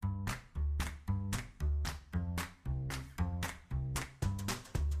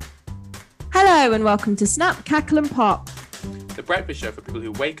Hello and welcome to Snap, Cackle and Pop. The breakfast show for people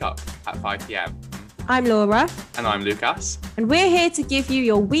who wake up at 5 p.m. I'm Laura. And I'm Lucas. And we're here to give you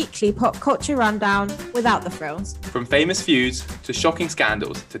your weekly pop culture rundown without the frills. From famous feuds to shocking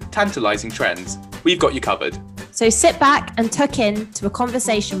scandals to tantalising trends, we've got you covered. So sit back and tuck in to a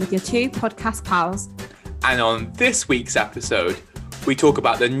conversation with your two podcast pals. And on this week's episode, we talk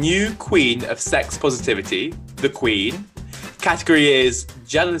about the new queen of sex positivity, the Queen. Category is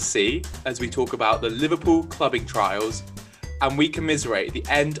jealousy, as we talk about the Liverpool clubbing trials, and we commiserate the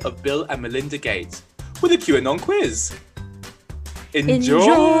end of Bill and Melinda Gates with a QAnon quiz.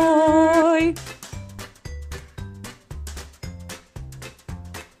 Enjoy!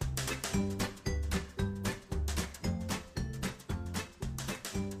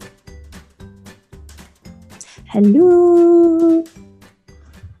 Hello.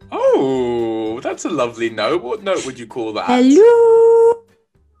 Oh, that's a lovely note. What note would you call that? Hello.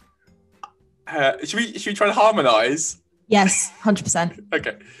 Should we try to harmonise? Yes, 100%.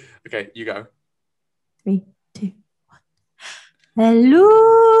 Okay, you go. 3, 2, 1.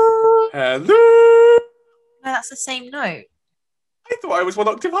 Hello. Hello. No, that's the same note. I thought I was one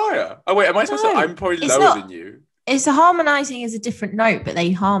octave higher. Oh wait, am I supposed to? I'm probably lower than you. It's a harmonising is a different note, but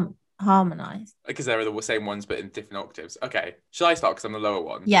they harmonise. Because they're the same ones, but in different octaves. Okay, shall I start? Because I'm the lower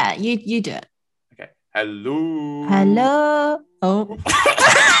one. Yeah, you do it. Okay. Hello. Hello. Oh.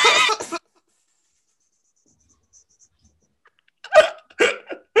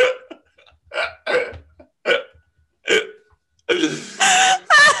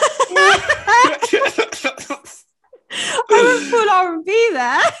 I went full R&B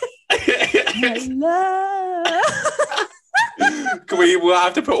there. Hello. We'll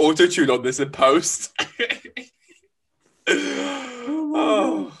have to put auto-tune on this in post. We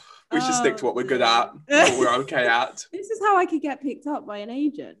should stick to what we're good at, what we're okay at. This is how I could get picked up by an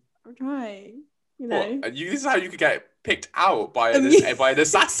agent. I'm trying, you know. What? And this is how you could get picked out by an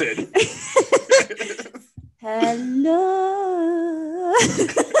assassin. Hello.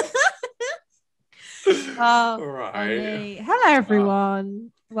 All right. Hello,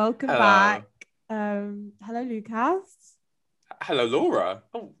 everyone. Welcome Hello. back. Hello, Lucas. Hello, Laura.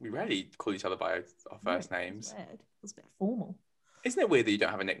 Oh, we rarely call each other by our first names. Weird. It was a bit formal. Isn't it weird that you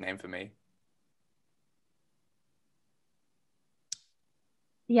don't have a nickname for me?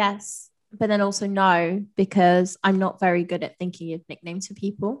 Yes, but then also no, because I'm not very good at thinking of nicknames for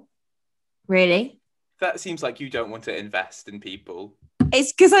people. Really? That seems like you don't want to invest in people.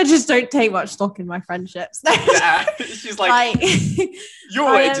 It's because I just don't take much stock in my friendships. Yeah, she's like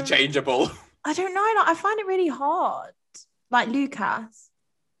you're interchangeable. I don't know. Like, I find it really hard. Like Lucas.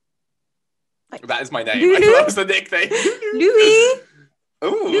 That is my name. Lulu? I thought that was the nickname. Louis.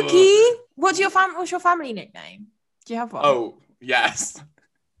 Ooh. Lukey. What's your family nickname? Do you have one? Oh, yes.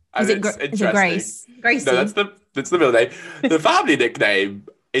 Is it Grace? Gracie. No, that's the middle name. The family nickname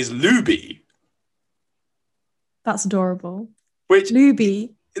is Luby. That's adorable. Which Luby,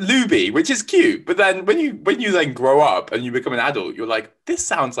 which is cute. But then when you then grow up and you become an adult, you're like, this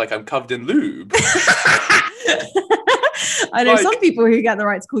sounds like I'm covered in lube. I know some people who get the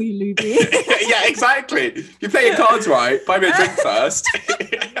right to call you Luby. Yeah, exactly. You play your cards right. Buy me a drink first.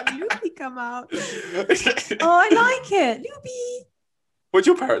 Luby come out. Oh, I like it. Luby. What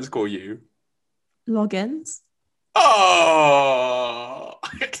do your parents call you? Loggins. Oh,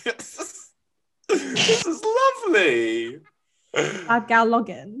 this is lovely. Bad gal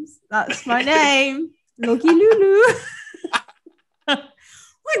Loggins. That's my name. Loggy Lulu.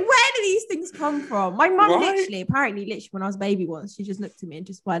 Wait, where do these things come from? My mum literally when I was a baby once, she just looked at me and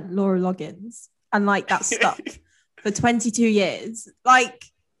just went, Laura Loggins. And like that stuck for 22 years. Like,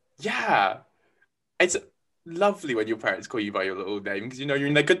 yeah. It's lovely when your parents call you by your little name because you know you're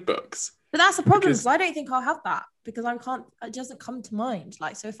in their good books. But that's the problem because I don't think I'll have that because it doesn't come to mind.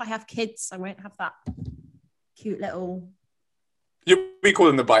 Like, so if I have kids, I won't have that cute little. You'll be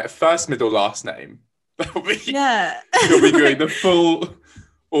calling them by first, middle, last name. Yeah. You'll be doing the full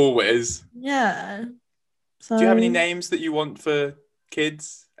always. Yeah. So, do you have any names that you want for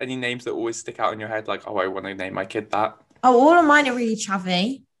kids? Any names that always stick out in your head? Like, oh, I want to name my kid that. Oh, all of mine are really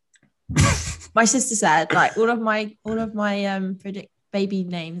chavvy. My sister said, like, all of my baby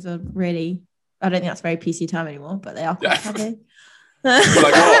names are really. I don't think that's a very PC term anymore, but they are quite chavvy.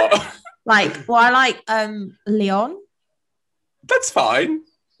 Like what? I like Leon. That's fine.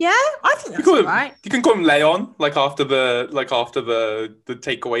 Yeah, I think that's all right. You can call him Leon, like after the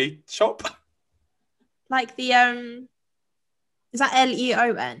takeaway shop. Like the is that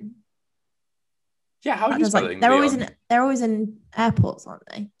Leon? Yeah, how are you spelling? They're always in airports, aren't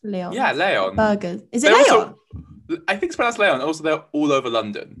they? Leon. Yeah, Leon. Burgers. Is it Leon? I think it's pronounced Leon. Also, they're all over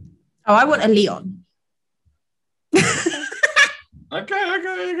London. Oh, I want a Leon. Okay.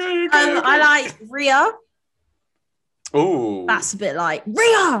 I like Rhea. Oh, That's a bit like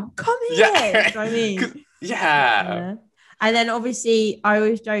Rhea, come here. yeah. You know what I mean? Yeah. And then obviously I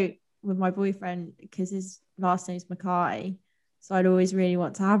always joke with my boyfriend because his last name's Mackay. So I'd always really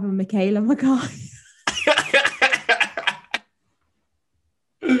want to have a Michaela Mackay.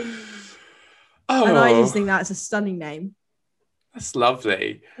 Oh, And I just think that's a stunning name. that's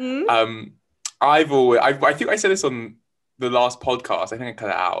lovely. Mm? I think I said this on the last podcast. I think I cut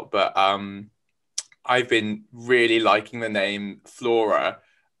it out, but I've been really liking the name Flora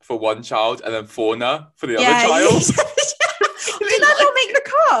for one child and then Fauna for the other child. Did that not make the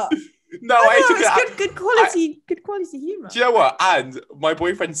cut? No, I took it out. It's good quality, good quality humor. Do you know what? And my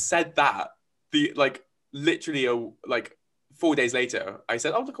boyfriend said that literally 4 days later, I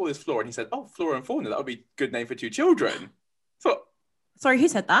said, "Oh, look, all this Flora," and he said, "Oh, Flora and Fauna. That would be a good name for two children." So, Sorry, who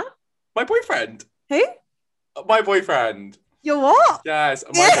said that? my boyfriend. Who? My boyfriend. Your what? Yes,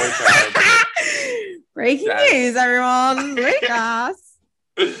 my boyfriend. Breaking Yes. news, everyone. Lucas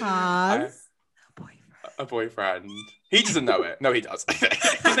has A boyfriend. He doesn't know it. No, he does.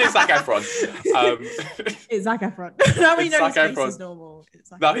 His name's Zac Efron. It's Zac Efron. Now we It's know his Zac face Efron. is normal.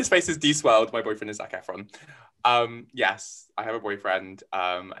 Now his face is de-swelled. My boyfriend is Zac Efron. Yes, I have a boyfriend,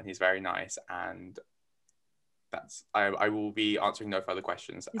 and he's very nice. And that's I will be answering no further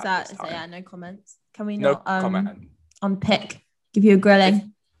questions. Is at that this time. yeah? No comments. Can we No not comment. unpick? Give you a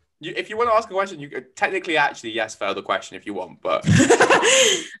grilling. If you want to ask a question, you could technically actually yes, further question if you want, but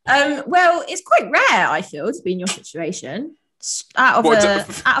Well, it's quite rare, I feel, to be in your situation. Out of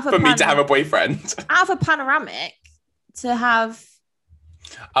a for me to have a boyfriend. out of a panoramic to have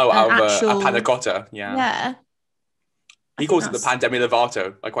Out of actual- a panna cotta. Yeah. yeah. He calls it the Pandemi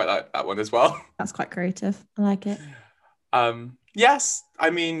Lovato. I quite like that one as well. That's quite creative. I like it. Yes, I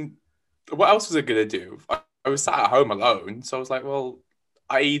mean, what else was I gonna do? I was sat at home alone, so I was like, well,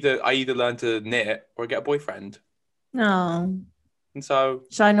 I either learn to knit or get a boyfriend. No. And so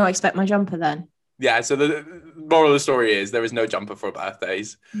Should I not expect my jumper then? yeah, so the moral of the story is there is no jumper for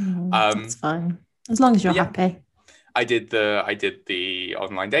birthdays. That's fine. As long as you're yeah. happy. I did the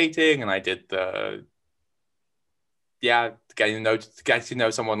online dating, and I did the getting to know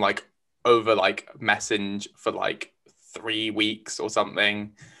someone like over like message for like 3 weeks or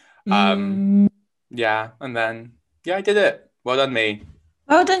something. Yeah, and then I did it. Well done me.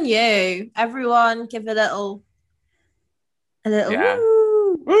 Well done you. Everyone give a little Yeah.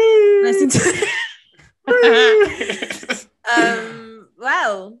 woo. Listen to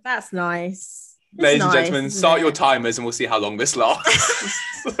well, that's nice. It's Ladies and nice, gentlemen, isn't start your it? timers and we'll see how long this lasts.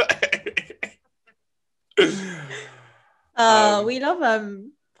 We love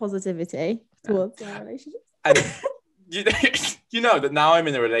positivity towards our relationships. And you know that now I'm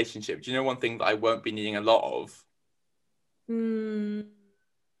in a relationship. Do you know one thing that I won't be needing a lot of?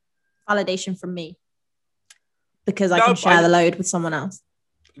 Validation from me. Because I No, can but share the load with someone else.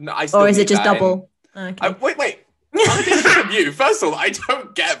 No, I still Or is need it just that double? Okay. Wait. Validation from you. First of all, I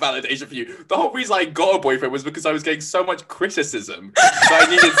don't get validation from you. The whole reason I got a boyfriend was because I was getting so much criticism. So I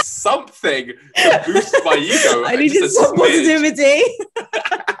needed something to boost my ego. I and needed just a some smidge. positivity.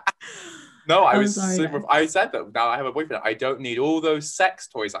 No, I'm was sorry, super. guys. I said that now I have a boyfriend. I don't need all those sex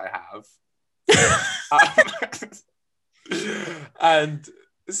toys I have. And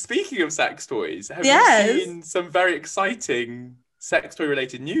speaking of sex toys, have Yes. you seen some very exciting sex toy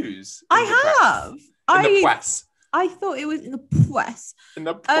related news? I have. In the press. I thought it was in the press. In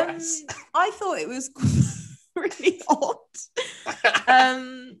the press. I thought it was really odd.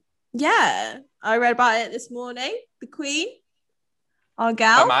 Yeah, I read about it this morning. The Queen, our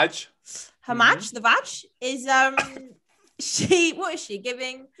gal, Madge. her match, the Vag, is what is she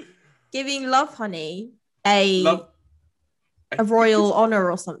giving Love Honey a royal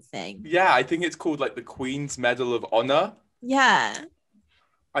honor or something? Yeah, I think it's called like the Queen's Medal of Honor. Yeah.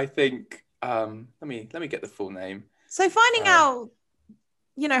 I think. Let me get the full name. So finding out,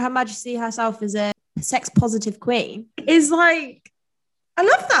 Her Majesty herself is a sex positive queen is like, I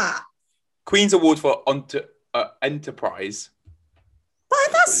love that. Queen's Award for Enterprise.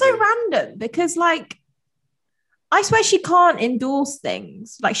 But that's so random because, like, I swear she can't endorse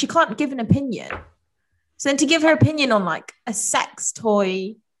things. Like, she can't give an opinion. So then to give her opinion on, like, a sex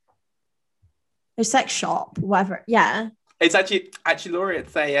toy, a sex shop, whatever. Yeah. It's actually, Laura,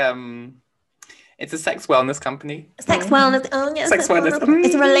 it's a sex wellness company. Sex wellness. Oh, yeah. Sex wellness.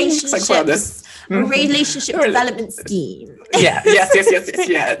 It's a relationship. Sex wellness. A relationship development scheme. Yeah. Yes.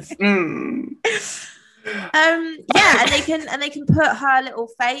 Yeah, and they can put her little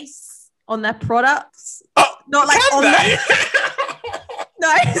face on their products. Oh, Not like can on they?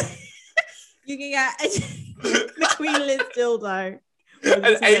 No. You can get the Queen Liz dildo. An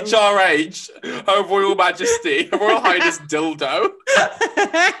HRH, Her Royal Majesty, Her Royal Highness dildo.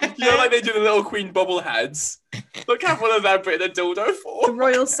 You know, like they do the little Queen bobbleheads. Look, have one of them put in a dildo for. The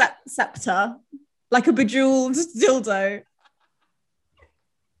royal scepter, like a bejeweled dildo.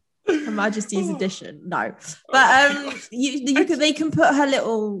 Her Majesty's edition. No, but they can put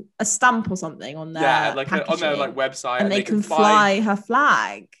her a stamp or something on their like on their like website, and they can fly her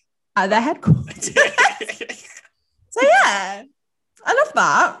flag at their headquarters. So yeah, I love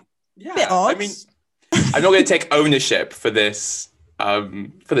that. Yeah, bit odd. I mean, I'm not going to take ownership for this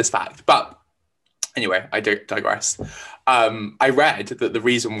fact, but anyway, I do digress. I read that the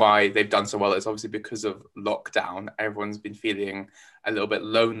reason why they've done so well is obviously because of lockdown. Everyone's been feeling a little bit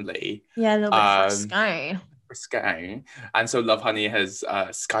lonely. Yeah, a little bit risque. And so Love Honey has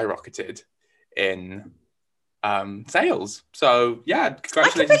skyrocketed in sales. So yeah,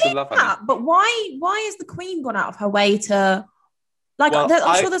 congratulations to Love Honey. But why has the Queen gone out of her way to I'm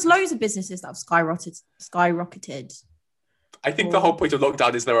sure there's loads of businesses that have skyrocketed. I think the whole point of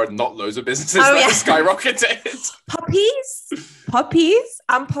lockdown is there are not loads of businesses that have skyrocketed. Puppies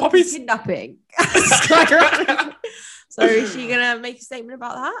and puppy kidnapping. Skyrocketed. So is she gonna make a statement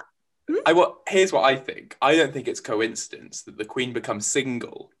about that? Here's what I think. I don't think it's coincidence that the Queen becomes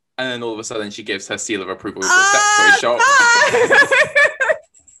single and then all of a sudden she gives her seal of approval to the sex toy shop.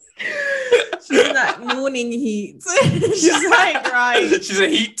 She's in that morning heat. She's like, right. She's a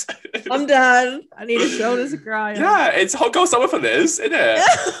heat. I'm done. I need a shoulder to cry on. Yeah, it's hot girl summer for Liz, isn't it?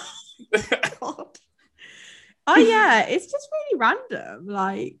 God. Oh yeah, it's just really random.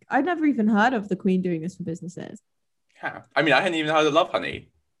 Like, I'd never even heard of the Queen doing this for businesses. Yeah, I mean, I hadn't even heard of Love Honey.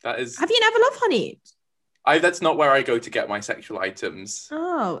 That is. Have you never Love Honeyed? That's not where I go to get my sexual items.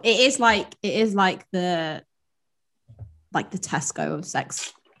 Oh, it is like the Tesco of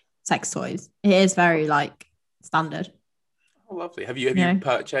sex toys. It is very like standard. Oh, lovely. Have you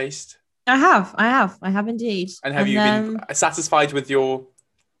purchased? I have indeed. And have you been satisfied with your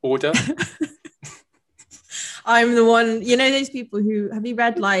order? I'm the one, those people who, have you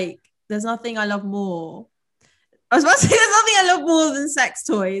read like There's Nothing I Love More? I was about to say there's nothing I love more than sex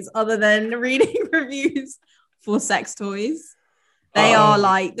toys other than reading reviews for sex toys. They are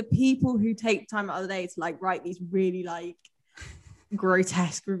like the people who take time out of the day to like write these really like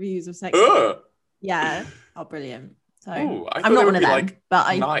grotesque reviews of sex toys. Yeah. Oh, brilliant. So I'm not one of them, like, but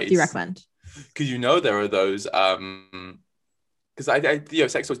I do recommend. Because there are those because I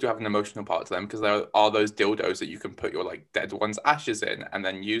sex toys do have an emotional part to them, because there are those dildos that you can put your like dead one's ashes in and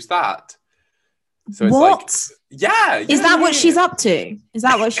then use that. So it's what? Like, yeah. Is that what she's up to? Is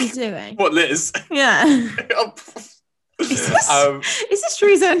that what she's doing? What, Liz? Yeah. Is this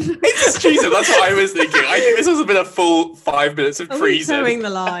treason? It's treason. That's what I was thinking. I think this was a bit of full 5 minutes of treason. Towing the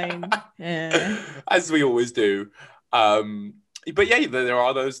line. Yeah. As we always do. But yeah, there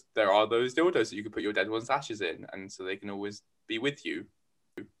are those dildos that you can put your dead one's ashes in, and so they can always be with you.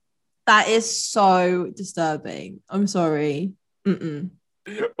 That is so disturbing. I'm sorry. Mm-mm.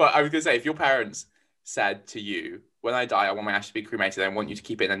 Well, I was gonna say, if your parents said to you, "When I die, I want my ashes to be cremated. I want you to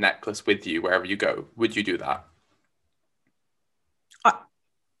keep it in a necklace with you wherever you go," would you do that?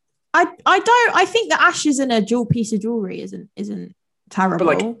 I don't. I think the ashes in a piece of jewelry isn't terrible.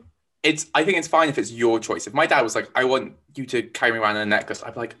 But like, I think it's fine if it's your choice. If my dad was like, "I want you to carry me around in a necklace,"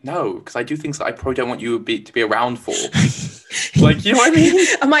 I'd be like, "No," because I do things that I probably don't want you to be around for. Like, you know what I mean?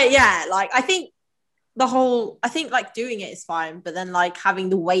 I think like doing it is fine, but then like having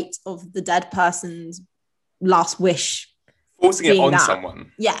the weight of the dead person's last wish, forcing it on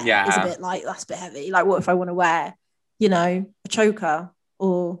someone, yeah, it's a bit like, that's a bit heavy. Like, what if I want to wear, a choker,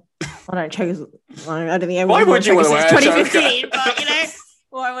 or I don't know, chokers. I don't think. Why would you want to wear 2015? But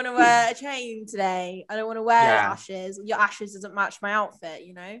or I want to wear a chain today. I don't want to wear ashes. Your ashes doesn't match my outfit,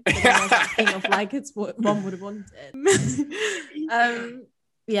 But then there's that thing of like, it's what mom would have wanted.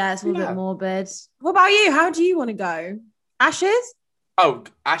 Yeah, it's a little bit morbid. What about you? How do you want to go? Ashes? Oh,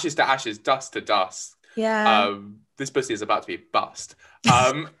 ashes to ashes, dust to dust. Yeah. This pussy is about to be a bust.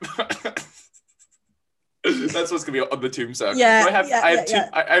 That's what's gonna be on the tombstone. Yeah. So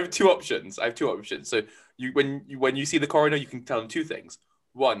I have two options. So when you see the coroner, you can tell them two things.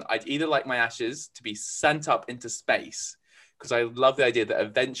 One, I'd either like my ashes to be sent up into space, because I love the idea that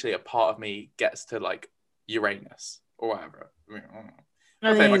eventually a part of me gets to like Uranus or whatever.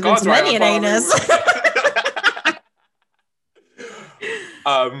 I think my cards right.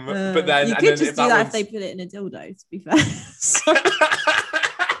 But then you could just do that if they put it in a dildo, to be fair.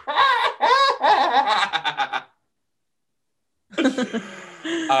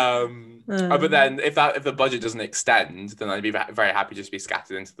 But then if the budget doesn't extend, then I'd be very happy just to be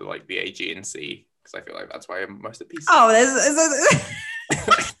scattered into the Aegean Sea, because I feel like that's why I'm most at peace. Oh, there's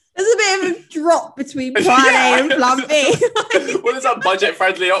a bit of a drop between plan A and plan B. Well, there's a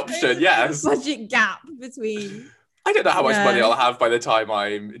budget-friendly option, yes. Budget gap between. I don't know how much money I'll have by the time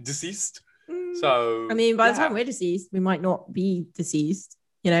I'm deceased. So I mean, by the time we're deceased, we might not be deceased.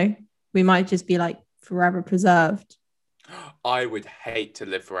 You know, we might just be like forever preserved. I would hate to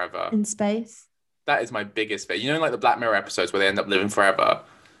live forever in space. That is my biggest fear. You know, like the Black Mirror episodes where they end up living forever.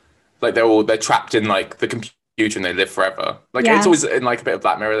 Like they're trapped in like the computer and they live forever. Like it's always in like a bit of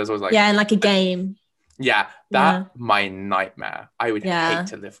Black Mirror. There's always like in like a game. Yeah, my nightmare. I would hate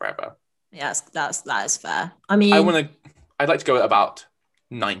to live forever. Yes, that is fair. I mean, I'd like to go at about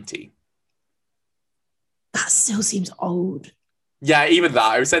 90. That still seems old. Yeah, even that.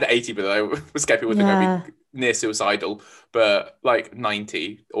 I said 80, but I was scared people would think I'd be near suicidal. But like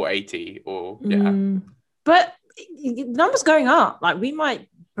 90 or 80 or But the numbers going up. Like we might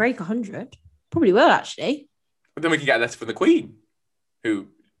break 100. Probably will actually. But then we can get a letter from the Queen, who,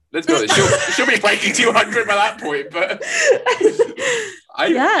 let's be honest, she'll be breaking 200 by that point. But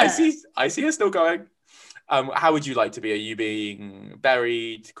I see her still going. How would you like to be? Are you being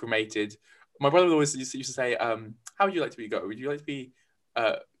buried, cremated? My brother always used to say, how would you like to be go? Would you like to be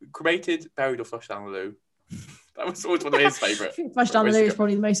cremated, buried, or flushed down the loo? That was always one of his favourite. I think flushed down the loo is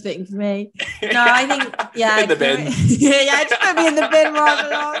probably the most fitting for me. No, I think, in the bin. Just put me in the bin rather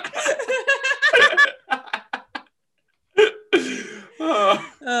long.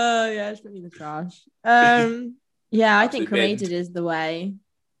 Just put me in the trash. I think cremated is the way.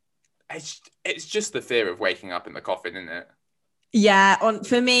 It's just the fear of waking up in the coffin, isn't it? Yeah,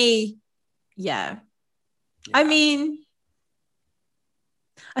 for me, yeah. I mean,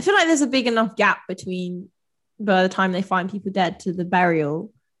 I feel like there's a big enough gap between by the time they find people dead to the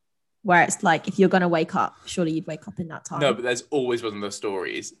burial, where it's like, if you're going to wake up, surely you'd wake up in that time. No, but there's always one of those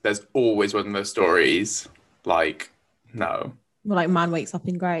stories. Like, no. Well, like man wakes up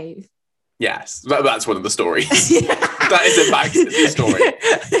in grave. Yes, that's one of the stories. That is in fact the story.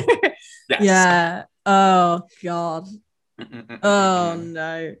 Yes. Yeah. Oh God. Oh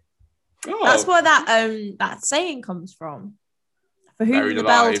no. Oh. That's where that saying comes from. For whom Buried the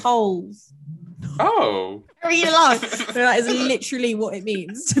alive. bell tolls. Oh. Buried alive. That is literally what it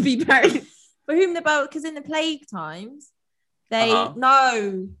means to be buried. For whom the bell, because in the plague times, they Nope.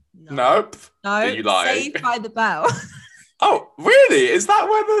 No. Did you lie? Saved by the Bell. Oh, really? Is that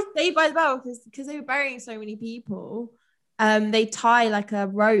where the Saved by the Bell? Because they were burying so many people. They tie like a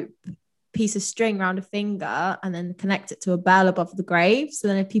rope piece of string around a finger and then connect it to a bell above the grave. So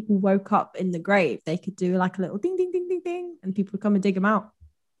then if people woke up in the grave, they could do like a little ding, ding, ding, ding, ding, and people would come and dig them out.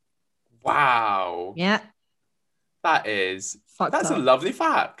 Wow. Yeah. That's up. A lovely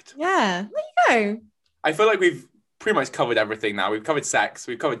fact. Yeah. There you go. I feel like we've pretty much covered everything now. We've covered sex.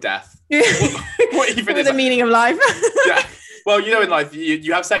 We've covered death. What even is the meaning of life? Yeah. Well, you know, in life,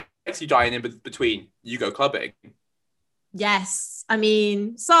 you have sex, you die, and in between, you go clubbing. Yes. I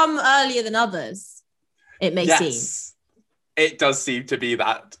mean, some earlier than others, it may seem. It does seem to be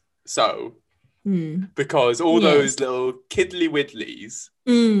that so. Because all those little kiddly widdlies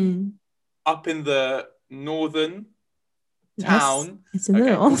up in the northern town. It's in the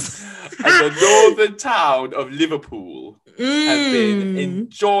north. And the northern town of Liverpool have been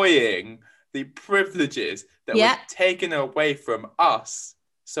enjoying the privileges that were taken away from us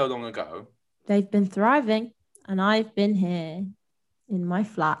so long ago. They've been thriving, and I've been here in my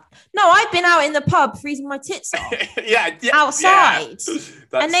flat. No, I've been out in the pub freezing my tits off. Outside.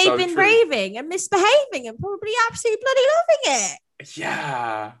 And they've been raving and misbehaving and probably absolutely bloody loving it.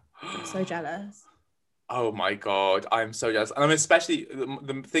 Yeah. I'm so jealous. Oh my God, I'm so jealous. And I'm especially,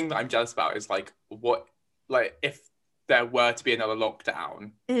 the thing that I'm jealous about is if there were to be another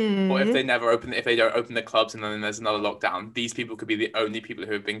lockdown, or if they don't open the clubs and then there's another lockdown, these people could be the only people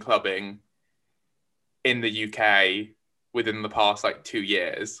who have been clubbing in the UK within the past 2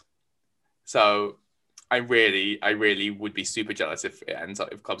 years. So I really would be super jealous if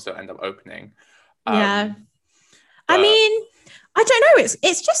clubs don't end up opening. I mean, I don't know.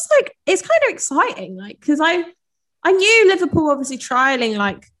 It's just it's kind of exciting, because I knew Liverpool obviously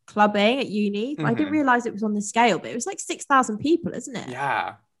trialing clubbing at uni. I didn't realize it was on the scale, but it was 6,000 people, isn't it?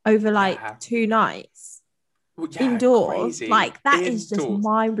 Yeah. Over 2 nights. Indoors. Crazy. That is just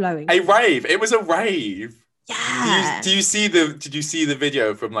mind blowing. A rave. It was a rave. Yeah. Did you see the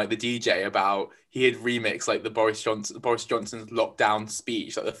video from the DJ about he had remixed the Boris Johnson's lockdown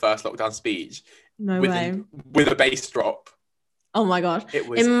speech, the first lockdown speech? No way. With a bass drop. Oh my gosh.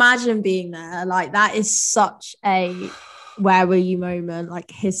 Imagine being there. That is such a where were you moment, like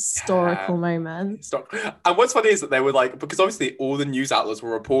historical moment. Stop. And what's funny is that they were like, because obviously all the news outlets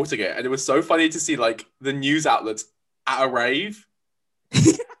were reporting it, and it was so funny to see like the news outlets at a rave.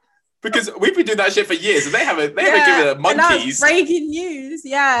 Because we've been doing that shit for years, and they haven't given it And now it's monkeys. breaking news,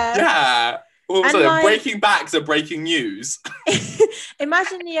 Yeah. All of a And, sudden, like- breaking backs are breaking news.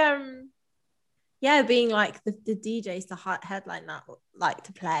 Imagine the being like the DJs to headline that, like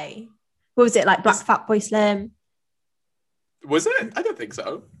to play. What was it, like Fatboy Slim? Was it? I don't think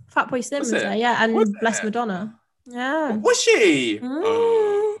so. Fatboy Slim Was was it? there, yeah, and Was Bless it? Madonna. Yeah. Was she?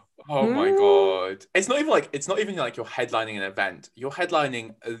 Mm. Oh my Mm. god! It's not even like you're headlining an event. You're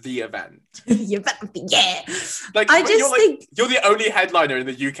headlining the event. You better be, yeah. Like I just think, you're the only headliner in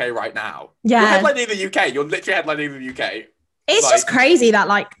the UK right now. yeah, You're headlining the UK. You're literally headlining the UK. it's like- just crazy that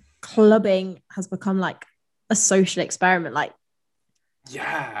like clubbing has become like a social experiment. Like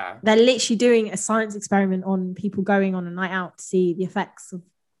Yeah. they're literally doing a science experiment on people going on a night out to see the effects of.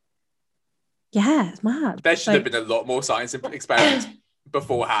 Yeah, it's mad. There should have been a lot more science experiments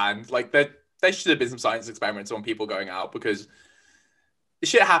beforehand. Like there should have been some science experiments on people going out, because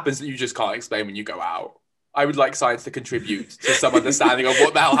shit happens that you just can't explain when you go out. I would like science to contribute to some understanding of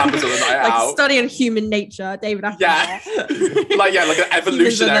what the hell happens on a night like out. a study on human nature, David Attenborough. Yeah. like an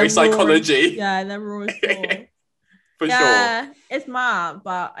evolutionary psychology. Yeah, and then raw as raw. For sure. Yeah, it's mad,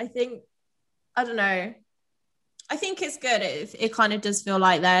 but I don't know. I think it's good. It kind of does feel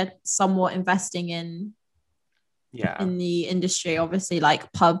like they're somewhat investing in Yeah. the industry. Obviously, like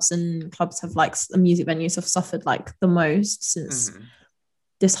pubs and clubs have like the music venues have suffered like the most since Mhm.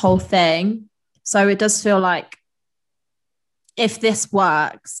 this whole thing. So it does feel like if this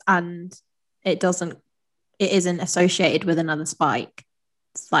works and it isn't associated with another spike,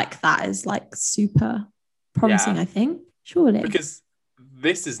 it's like that is like super promising, Yeah. I think. Surely. Because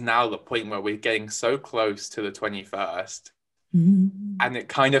this is now the point where we're getting so close to the 21st, Mhm. and it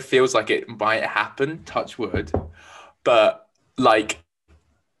kind of feels like it might happen, touch wood. But like,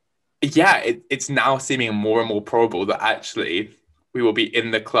 yeah, it's now seeming more and more probable that actually we will be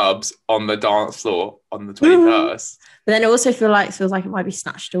in the clubs on the dance floor on the 21st. But then it also feels like it might be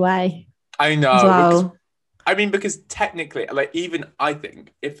snatched away I know. as well. Because technically, like, even I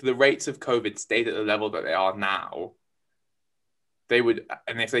think if the rates of COVID stayed at the level that they are now, they would,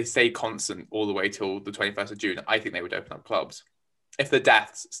 and if they stay constant all the way till the 21st of June, I think they would open up clubs. If the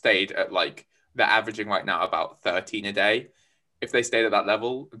deaths stayed at like, they're averaging right now about 13 a day. If they stayed at that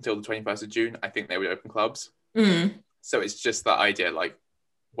level until the 21st of June, I think they would open clubs. Mm. So it's just that idea, like,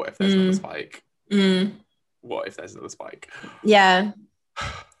 what if there's another spike? Mm. What if there's another spike? Yeah.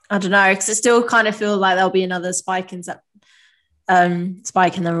 I don't know, because it still kind of feels like there'll be another spike and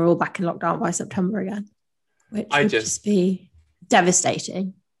then we're all back in lockdown by September again, which would just be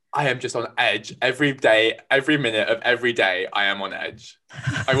devastating. I am just on edge every day, every minute of every day. I am on edge.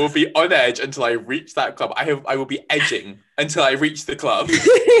 I will be on edge until I reach that club. I will be edging until I reach the club, and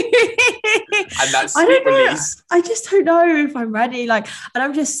that's I sweet don't know. release. I just don't know if I'm ready. Like, and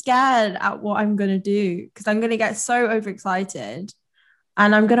I'm just scared at what I'm gonna do because I'm gonna get so overexcited,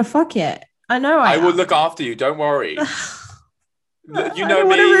 and I'm gonna fuck it. I know. I will am. look after you. Don't worry. You I know don't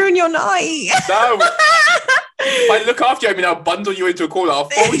want to me. ruin your night. No. If I look after you, I mean, I'll bundle you into a corner. I'll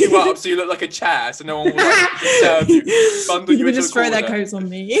fold you up so you look like a chair, so no one will like, disturb you. Bundle you People into just a throw their corner. coats on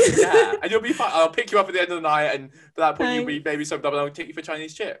me. Yeah, and you'll be fine. I'll pick you up at the end of the night, and at that point, you'll be Thanks. maybe soaked up, and I'll take you for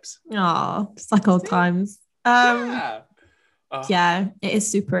Chinese chips. Oh, just like old times. Yeah. Oh, Yeah, it is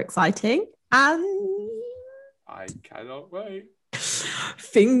super exciting. And I cannot wait.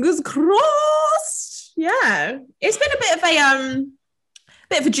 fingers crossed. Yeah. It's been a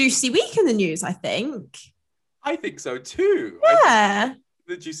bit of a juicy week in the news, I think. I think so too. Yeah.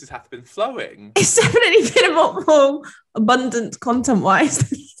 The juices have been flowing. It's definitely been a lot more abundant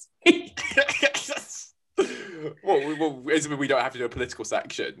content-wise. Well, we don't have to do a political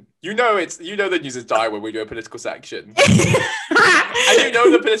section. You know the news is dire when we do a political section. And you know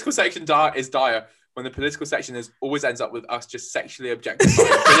the political section is dire when the political section always ends up with us just sexually objectifying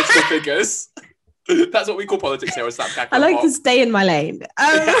political figures. That's what we call politics here on Snapchat. I like to stay in my lane.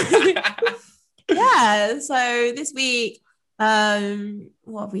 Yeah, so this week, what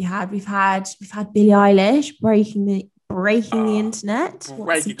have we had? We've had Billie Eilish breaking the internet once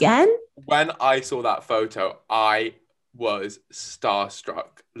breaking- again. When I saw that photo, I was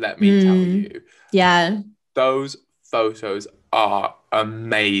starstruck. Let me tell you, Yeah, those photos are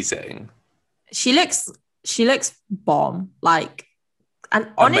amazing. she looks bomb. Like, and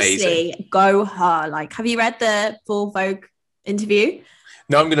honestly, go her. Like, have you read the full Vogue interview?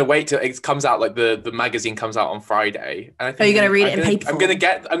 No, I'm gonna wait till it comes out. Like the magazine comes out on Friday, and I think Are you gonna read it in paper I'm gonna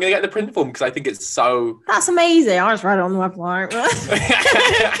get the print form because I think it's so. That's amazing. I just read it on the website.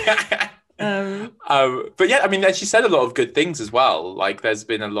 But yeah, I mean, she said a lot of good things as well. Like, there's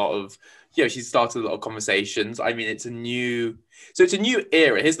been a lot of, she started a lot of conversations. I mean, it's a new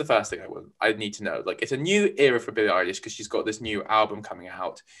era. Here's the first thing I need to know. Like, it's a new era for Billie Eilish because she's got this new album coming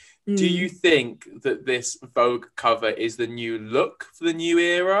out. Do you think that this Vogue cover is the new look for the new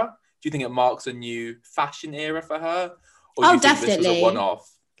era? Do you think it marks a new fashion era for her? Or do you think this was a one-off?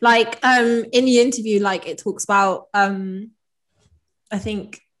 Like, in the interview, like, it talks about, I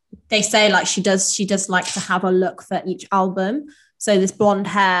think they say, like, she does like to have a look for each album. So this blonde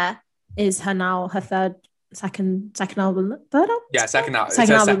hair is second album. Third album? Yeah, second album. It's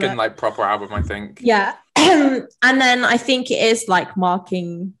her second, like, proper album, I think. Yeah. And then I think it is, like,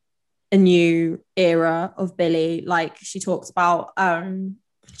 marking a new era of Billie. Like, she talks about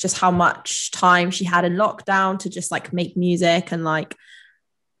just how much time she had in lockdown to just, like, make music and, like,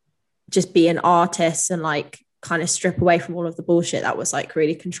 just be an artist and, like, kind of strip away from all of the bullshit that was, like,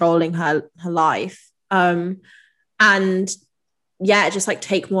 really controlling her life. And yeah, just, like,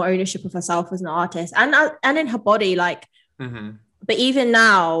 take more ownership of herself as an artist and in her body, like. But even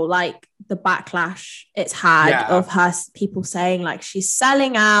now, like, the backlash it's had of her, people saying, like, she's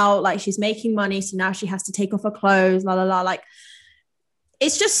selling out, like, she's making money, so now she has to take off her clothes, la la la. Like,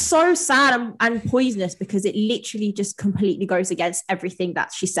 it's just so sad and poisonous because it literally just completely goes against everything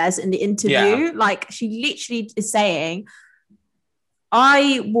that she says in the interview. Like, she literally is saying,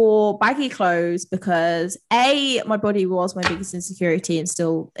 I wore baggy clothes because my body was my biggest insecurity and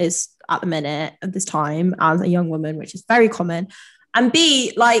still is at the minute at this time as a young woman, which is very common. And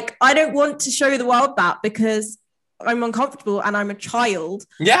B, like, I don't want to show the world that because I'm uncomfortable and I'm a child.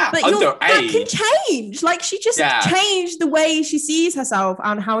 Yeah, but that can change. Like, she just changed the way she sees herself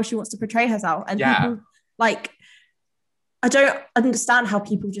and how she wants to portray herself. And people, like, I don't understand how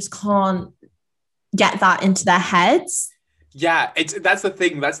people just can't get that into their heads. Yeah, that's the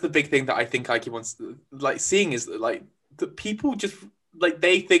thing. That's the big thing that I think Ike wants, like, seeing is, like, the people just, like,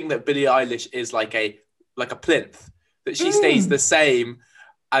 they think that Billie Eilish is like a plinth, that she stays the same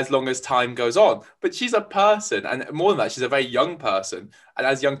as long as time goes on. But she's a person, and more than that, she's a very young person. And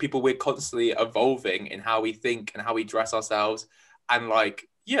as young people, we're constantly evolving in how we think and how we dress ourselves. And, like,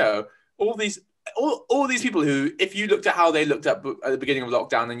 all these people who, if you looked at how they looked at the beginning of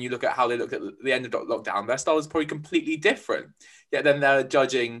lockdown and you look at how they looked at the end of lockdown, their style is probably completely different. Yet then they're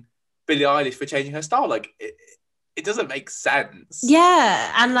judging Billie Eilish for changing her style. Like, it doesn't make sense.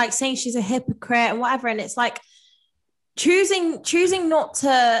 Yeah, and, like, saying she's a hypocrite and whatever. And it's like, choosing not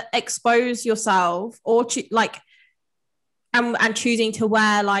to expose yourself or and choosing to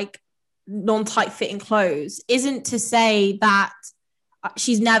wear, like, non-tight fitting clothes isn't to say that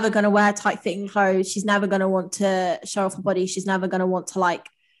she's never going to wear tight fitting clothes. She's never going to want to show off her body. She's never going to want to, like,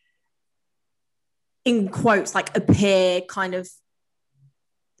 in quotes, like, appear kind of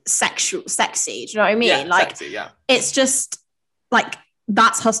sexy. Do you know what I mean? Yeah, like, sexy, yeah. It's just, like,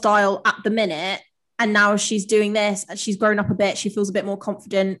 that's her style at the minute. And now she's doing this and she's grown up a bit. She feels a bit more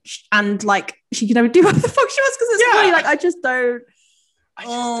confident and, like, she can never do what the fuck she wants because it's funny. Like, I just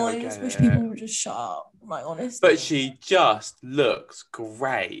wish people would just shut up. Like, honestly. But she just looks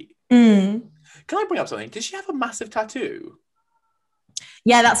great. Can I bring up something? Did she have a massive tattoo?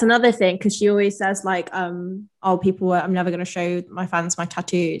 Yeah, that's another thing, because she always says, like, I'm never going to show my fans my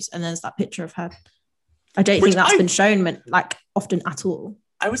tattoos. And there's that picture of her. I don't think that's been shown, like, often at all.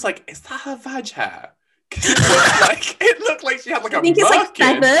 I was like, is that her vag hair? It looked like she had, like, a merkin. It's like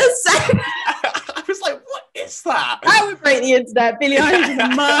feathers. I was like, what is that? I would break the internet. Billie Eilish is a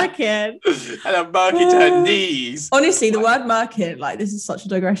merkin. And a merkin to her knees. Honestly, the word merkin, like, this is such a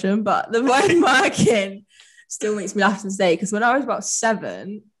digression, but the word merkin still makes me laugh to say, because when I was about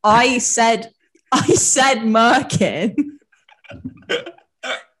 7, I said merkin.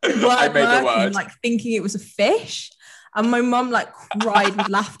 I made the word. Like, thinking it was a fish. And my mum, like, cried with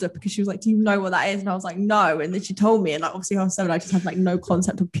laughter because she was like, do you know what that is? And I was like, no. And then she told me, and, like, obviously I was 7, I just had, like, no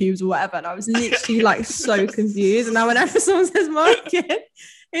concept of pubes or whatever. And I was literally, like, so confused. And now whenever someone says merkin,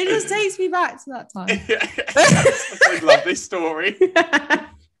 it just takes me back to that time. I love this story.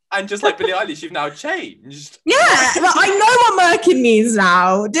 And just like Billie Eilish, you've now changed. Yeah, but I know what merkin means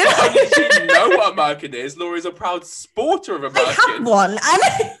now. Did I? You know what a merkin is. Laura's a proud sporter of a merkin. I have one.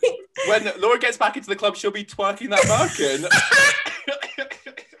 When Laura gets back into the club, she'll be twerking that merkin.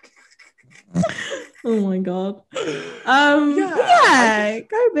 Oh my god.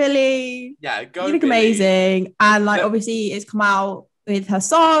 Go Billie. Yeah, go. You look Billie. amazing. And, like, obviously it's come out with her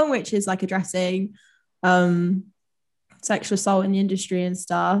song, which is, like, addressing sexual assault in the industry and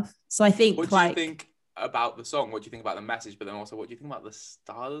stuff. So I think What do you think about the song? What do you think about the message? But then also, what do you think about the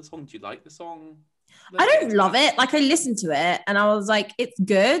style of the song? Do you like the song? I don't love it. Like I listened to it and I was like, it's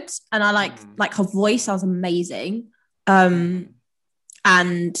good. And I like her voice sounds amazing. And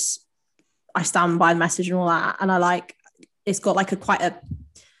I stand by the message and all that. And I like, it's got like a quiet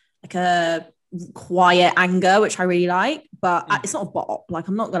anger, which I really like, but it's not a bop. Like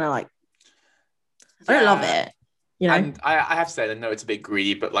I'm not gonna like, I don't love it, you know. And I have to say, I know it's a bit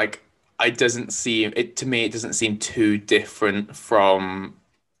greedy, but like, it doesn't seem too different from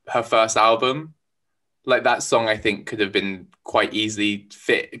her first album. Like that song, I think could have been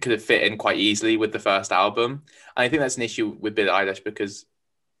fit in quite easily with the first album. And I think that's an issue with Billie Eilish because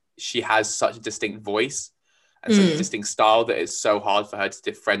she has such a distinct voice and such a distinct style that it's so hard for her to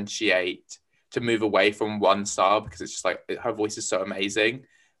differentiate, to move away from one style, because it's just like her voice is so amazing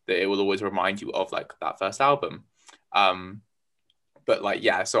that it will always remind you of like that first album. But like,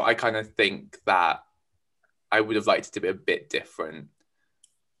 yeah, so I kind of think that I would have liked it to be a bit different.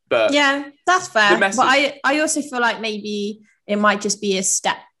 But yeah, that's fair. But I also feel like maybe it might just be a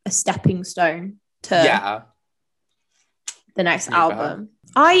stepping stone to the next album.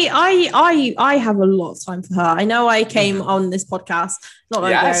 I have a lot of time for her. I know I came on this podcast not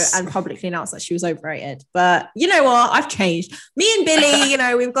long ago and publicly announced that she was overrated, but you know what? I've changed. Me and Billie, you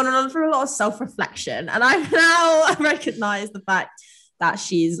know, we've gone on through a lot of self-reflection, and I've now recognized the fact that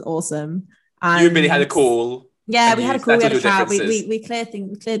she's awesome. And you and Billie had a call. Yeah, we had a call. We had a chat. We cleared things.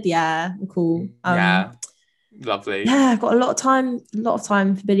 We cleared the air. We're cool. Yeah, lovely. Yeah, I've got a lot of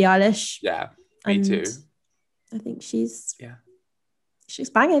time for Billie Eilish. Yeah, me too. I think she's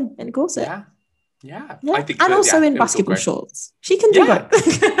banging in a corset. Yeah. I think, and also in basketball shorts. She can do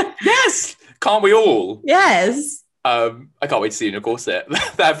both. Yes, can't we all? Yes. I can't wait to see you in a corset.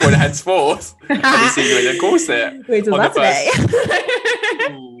 Therefore, henceforth, I will see you in a corset. Wait till Saturday.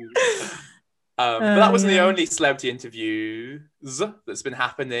 But that wasn't the only celebrity interviews that's been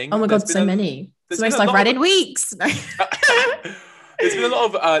happening. Oh my God, so many. It's the most I've read in weeks. There's been a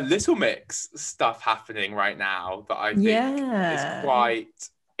lot of Little Mix stuff happening right now that I think is quite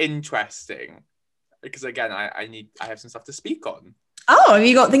interesting. Because again, I have some stuff to speak on. Oh, have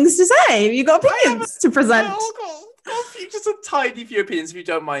you got things to say? Have you got opinions to present? Just a tiny few opinions, if you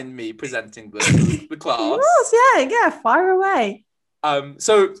don't mind me presenting the class. Of course, yeah, fire away.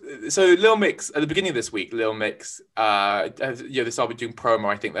 So Lil Mix at the beginning of this week, Lil Mix, they started doing promo.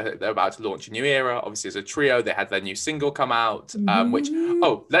 I think they're about to launch a new era. Obviously, as a trio, they had their new single come out. Which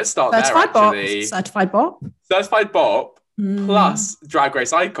let's start there. Actually, Certified Bop plus Drag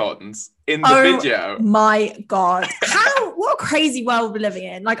Race icons in the video. My God, what a crazy world we're living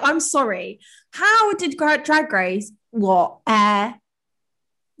in. Like, I'm sorry, how did Drag Race air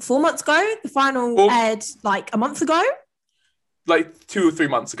 4 months ago? The final aired like a month ago. Like 2 or 3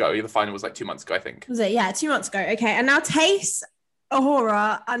 months ago. The final was like 2 months ago, I think. Was it? Yeah, 2 months ago. Okay. And now Taste,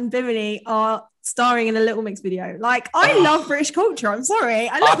 Ahura, and Bimini are starring in a Little Mix video. Like, I love British culture. I'm sorry.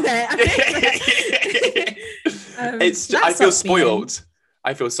 I love it. I feel spoiled.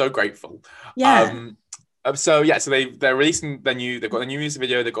 I feel so grateful. Yeah. So they're releasing they've got a new music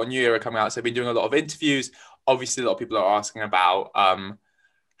video, they've got a new era coming out. So they've been doing a lot of interviews. Obviously, a lot of people are asking about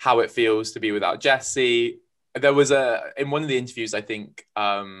how it feels to be without Jessie. There was in one of the interviews, I think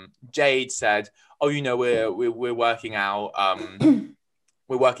Jade said, "Oh, you know, we're working out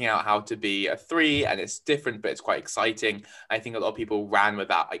how to be a 3, and it's different, but it's quite exciting." I think a lot of people ran with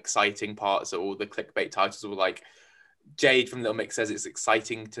that exciting part. So all the clickbait titles were like, Jade from Little Mix says it's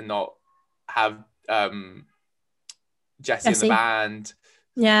exciting to not have Jessie in the band.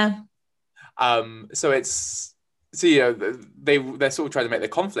 Yeah. So you know, they're sort of trying to make the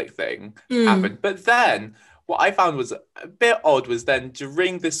conflict thing happen, but then. What I found was a bit odd was then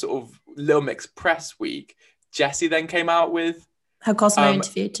during this sort of Little Mix press week, Jessie then came out with her Cosmo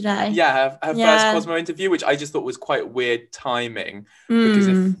interview today. Yeah, her first Cosmo interview, which I just thought was quite weird timing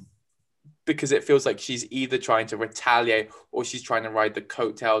because it feels like she's either trying to retaliate or she's trying to ride the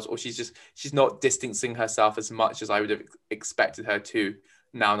coattails, or she's not distancing herself as much as I would have expected her to,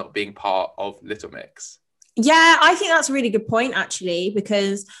 now not being part of Little Mix. Yeah, I think that's a really good point, actually,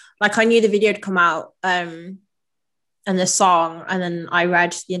 because like I knew the video had come out and the song, and then I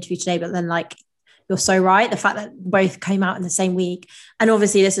read the interview today, but then like you're so right, the fact that both came out in the same week, and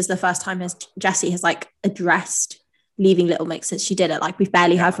obviously this is the first time Jessie has like addressed leaving Little Mix since she did it. Like we've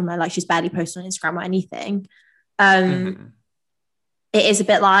barely heard from her, like she's barely posted on Instagram or anything. It is a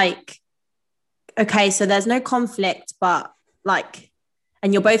bit like, okay, so there's no conflict, but like,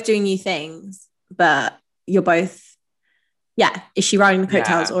 and you're both doing new things, but you're both, is she riding the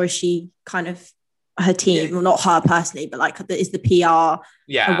coattails or is she kind of, her team, well, not her personally, but like is the PR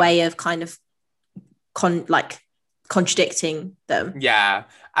a way of kind of contradicting them? Yeah,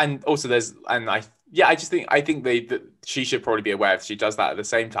 and also I think that she should probably be aware if she does that at the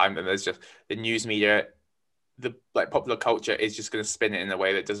same time. Then there's just the news media, the like popular culture is just going to spin it in a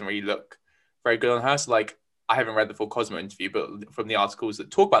way that doesn't really look very good on her. So like, I haven't read the full Cosmo interview, but from the articles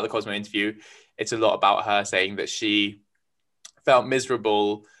that talk about the Cosmo interview, it's a lot about her saying that she felt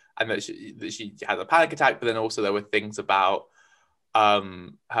miserable and that she had a panic attack. But then also there were things about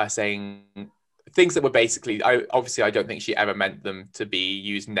her saying things that were basically, I don't think she ever meant them to be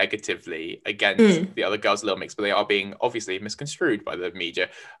used negatively against the other girls in Little Mix, but they are being obviously misconstrued by the media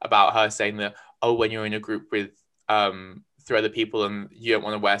about her saying that, oh, when you're in a group with 3 other people and you don't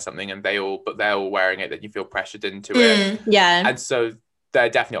want to wear something and they're all wearing it, then you feel pressured into it. Yeah. And so there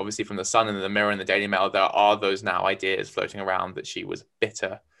definitely, obviously, from the Sun and the Mirror and the Daily Mail, there are those now ideas floating around that she was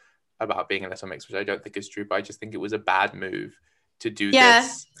bitter about being in Little Mix, which I don't think is true, but I just think it was a bad move to do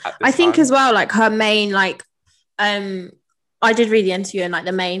this at this I think time. as well, like her main, like I did read the interview, and like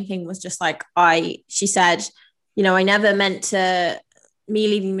the main thing was just like she said, you know, I never meant to, me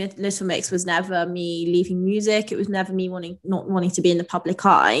leaving Little Mix was never me leaving music, it was never me not wanting to be in the public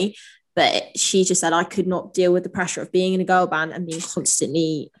eye, but she just said I could not deal with the pressure of being in a girl band and being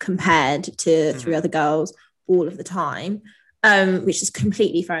constantly compared to 3 other girls all of the time, which is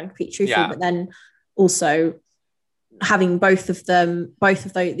completely fair and completely truthful. But then also having both of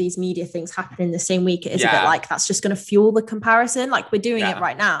these media things happen in the same week, it is a bit like that's just going to fuel the comparison. Like we're doing it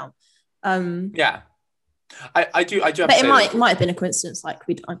right now. I do have but to it say might have been a coincidence, like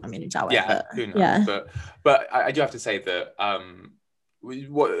I mean, who knows? But I do have to say that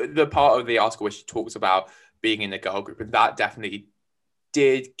what the part of the article where she talks about being in a girl group, and that definitely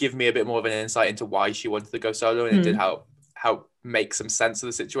did give me a bit more of an insight into why she wanted to go solo, and it did help make some sense of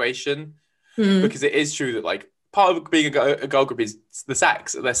the situation, because it is true that like part of being a girl group is their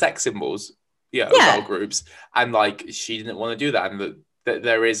sex symbols, girl groups, and like she didn't want to do that, and that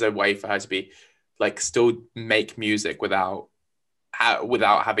there is a way for her to be like still make music without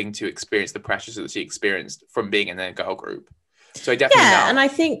having to experience the pressures that she experienced from being in a girl group. So I definitely and I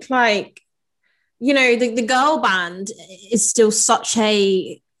think like, you know, the girl band is still such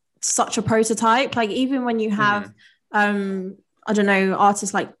a prototype. Like even when you have I don't know,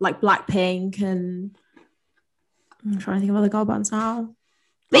 artists like Blackpink, and I'm trying to think of other girl bands now.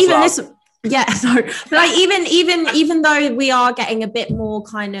 But even this, but like even though we are getting a bit more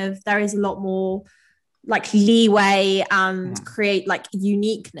kind of, there is a lot more like leeway and create like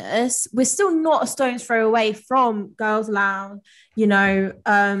uniqueness, we're still not a stone's throw away from Girls Aloud, you know,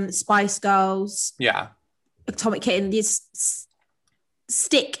 Spice Girls, Atomic Kitten, these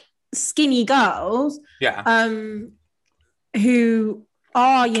skinny girls, who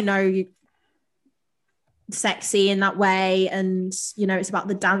are, you know, sexy in that way, and you know, it's about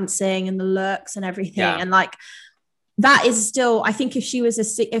the dancing and the looks and everything, and like that is still, I think if she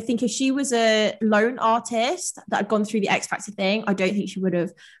was a lone artist that had gone through the X Factor thing, I don't think she would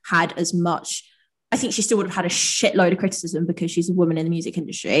have had as much. I think she still would have had a shitload of criticism because she's a woman in the music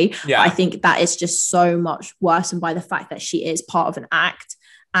industry. But I think that is just so much worsened by the fact that she is part of an act,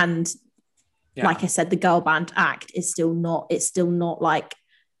 and like I said, the girl band act is still not like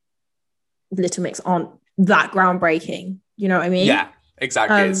Little Mix aren't that groundbreaking, you know what I mean? Yeah,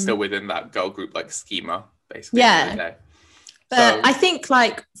 exactly. It's still within that girl group like schema, basically. But I think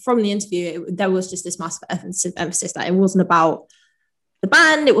like from the interview, there was just this massive emphasis that it wasn't about the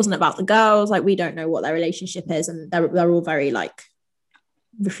band, it wasn't about the girls, like we don't know what their relationship is, and they're all very like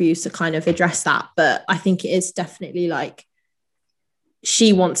refuse to kind of address that. But I think it is definitely like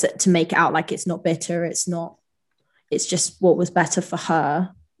she wants it to make it out like it's not bitter, it's just what was better for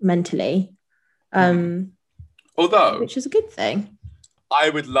her mentally, although, which is a good thing. I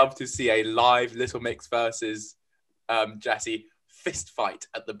would love to see a live Little Mix versus Jessie fist fight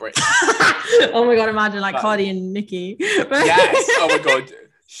at the Brits. Oh my god, imagine like Cardi and Nicki. Yes, oh my god,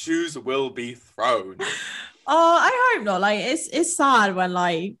 shoes will be thrown. Oh, I hope not. Like it's sad when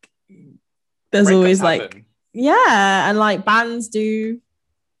like there's always like and like bands do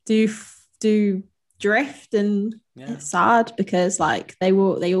drift, and it's sad because like they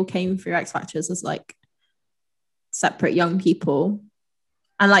all came through X Factors as like separate young people,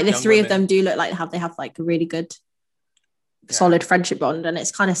 and like the three of them do look like they have like a really good solid friendship bond, and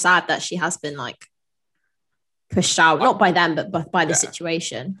it's kind of sad that she has been like pushed out, not by them but by the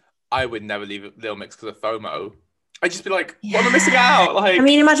situation. I would never leave Little Mix because of FOMO. I'd just be like, what am I missing out? Like, I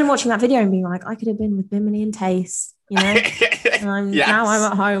mean, imagine watching that video and being like, I could have been with Bimini and Tace, you know? And now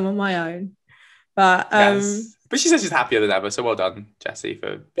I'm at home on my own. But but she says she's happier than ever, so well done, Jessie,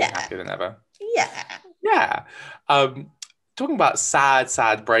 for being happier than ever. Yeah. Yeah. Talking about sad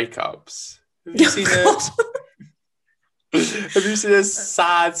breakups. Have you seen it? Have you seen a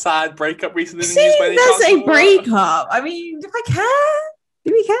sad breakup recently? In the news by any There's chance, a Laura? breakup. I mean, do I care?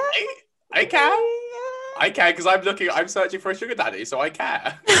 Do we care? I can. I can because I'm searching for a sugar daddy, so I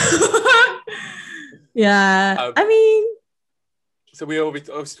care. Yeah. I mean, So we always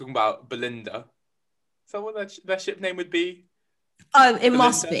talking about Belinda. Is that what their ship name would be? oh, it Belinda?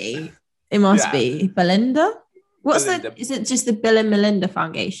 must be. It must Yeah. be. Belinda? Belinda. Is it just the Bill and Melinda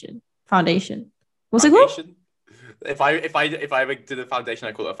Foundation? What's it called? Foundation? If I ever did a foundation,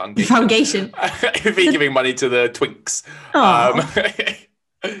 I call it a foundation. Foundation. If be giving money to the twinks.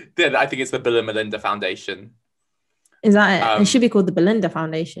 Then I think it's the Bill and Melinda Foundation. Is that it? It should be called the Belinda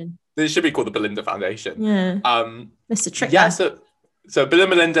Foundation. It should be called the Belinda Foundation. Yeah. That's the trick. Yeah, so Bill and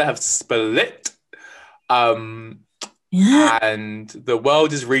Melinda have split. Yeah. And the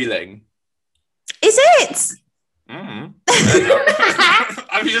world is reeling. Is it? I'm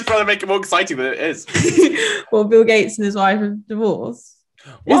just trying to make it more exciting than it is. Well, Bill Gates and his wife have divorced.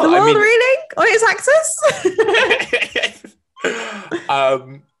 Well, is the world reeling on its axis?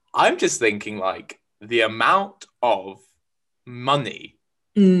 I'm just thinking like the amount of money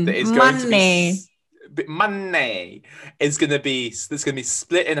that is going to be money is going to be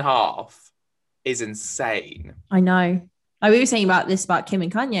split in half is insane. I know. We were saying about Kim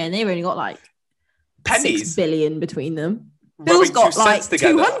and Kanye, and they've only got like pennies, 6 billion between them. Bill's got like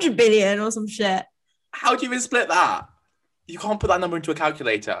 200 billion or some shit. How do you even split that? You can't put that number into a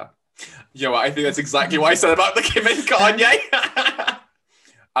calculator. You know what? I think that's exactly what I said about the Kim and Kanye.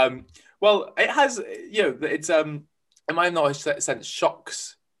 Well, it has, it's it might not have sent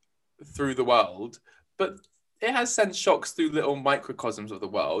shocks through the world, but it has sent shocks through little microcosms of the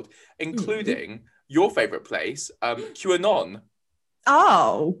world, including your favorite place, QAnon.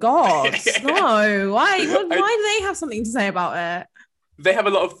 Oh God, no! Why do they have something to say about it? They have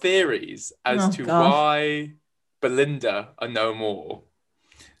a lot of theories as to why Belinda are no more.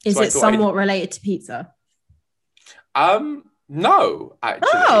 Is it somewhat related to pizza? No, actually.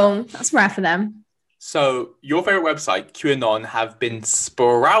 Oh, that's rare for them. So your favorite website, QAnon, have been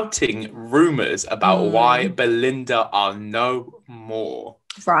sprouting rumors about why Belinda are no more.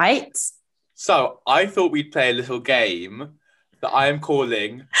 Right. So I thought we'd play a little game that I am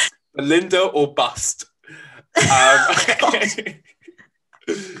calling Belinda or Bust.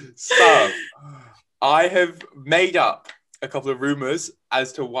 So I have made up a couple of rumors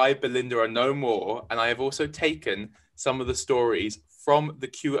as to why Belinda are no more, and I have also taken some of the stories from the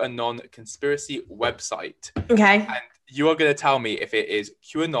QAnon conspiracy website. Okay. And you are going to tell me if it is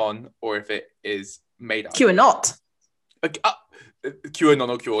QAnon or if it is made up. QAnon. QAnon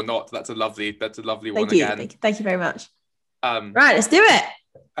or QAnon. That's a lovely one again. Thank you very much. Right, let's do it.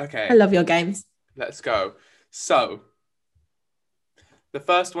 Okay. I love your games. Let's go. So, the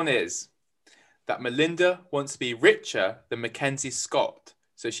first one is that Melinda wants to be richer than Mackenzie Scott,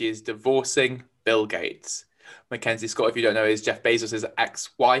 so she is divorcing Bill Gates. Mackenzie Scott, if you don't know, is Jeff Bezos'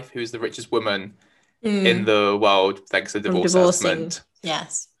 ex-wife, who's the richest woman in the world, thanks to divorce settlement.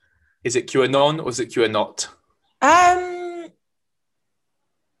 Yes. Is it QAnon or is it QAnon? That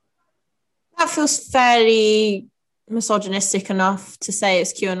feels fairly misogynistic enough to say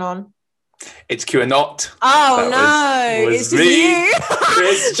it's QAnon. It's QAnon. Oh, no. It's just you.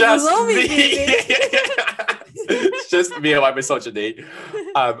 It's just me. It's just me and my misogyny.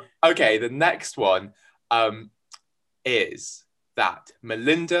 Okay, the next one is that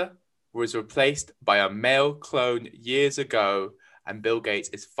Melinda was replaced by a male clone years ago, and Bill Gates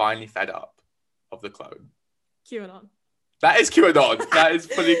is finally fed up of the clone. QAnon. That is QAnon. That is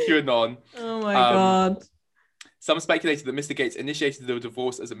fully QAnon. Oh my God. Some speculated that Mr. Gates initiated the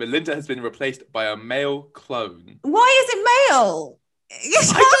divorce as Melinda has been replaced by a male clone. Why is it male? You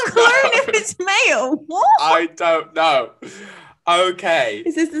can't clone if it's male. What? I don't know. Okay.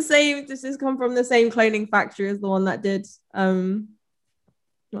 Is this the same? Does this come from the same cloning factory as the one that did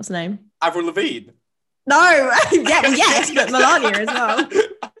what's the name? Avril Lavigne. No. Yes, but Melania as well.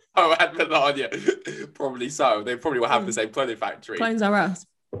 Oh, and Melania. Probably so. They probably will have the same cloning factory. Clones are us.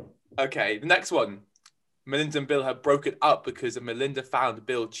 Okay, the next one. Melinda and Bill have broken up because Melinda found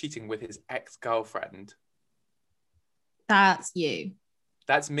Bill cheating with his ex-girlfriend. That's you.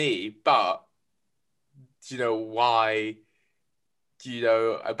 That's me, but do you know why? Do you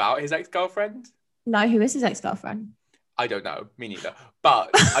know about his ex-girlfriend? No, who is his ex-girlfriend? I don't know. Me neither. But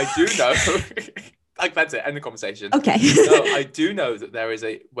I do know... Like, that's it. End the conversation. Okay. No, I do know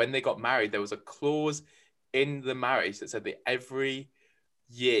that when they got married, there was a clause in the marriage that said that every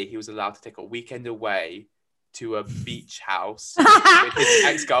year he was allowed to take a weekend away to a beach house with his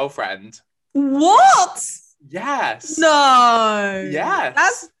ex-girlfriend. What? Yes. No. Yes.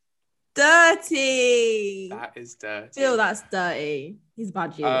 That's dirty. That is dirty. Bill, that's dirty. He's a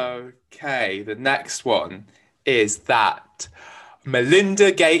bad Julian. Okay, the next one is that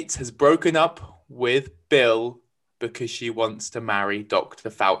Melinda Gates has broken up with Bill because she wants to marry Dr.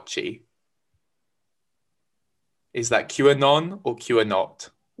 Fauci. Is that QAnon or QAnot?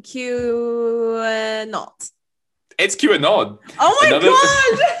 Not. It's QAnon. Oh my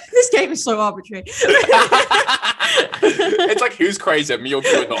God! This game is so arbitrary. It's like, who's crazier, me or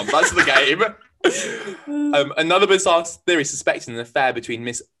QAnon? That's the game. Another bizarre theory suspecting an affair between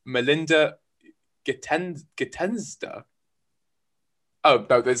Miss Melinda Getenster. Oh,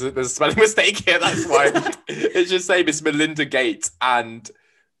 no, there's a spelling mistake here. That's why. It should say Miss Melinda Gates and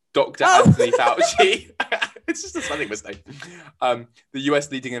Dr. Anthony Fauci. It's just a spelling mistake. The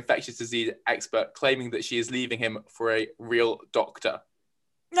US leading infectious disease expert claiming that she is leaving him for a real doctor.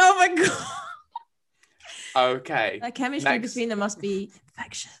 Oh my God. Okay. The chemistry between them must be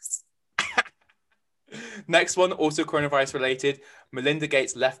infectious. Next one, also coronavirus related. Melinda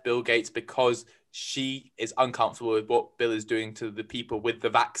Gates left Bill Gates because she is uncomfortable with what Bill is doing to the people with the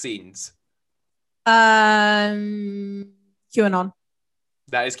vaccines. QAnon.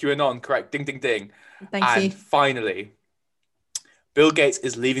 That is QAnon, correct. Ding, ding, ding. Thank you. And finally, Bill Gates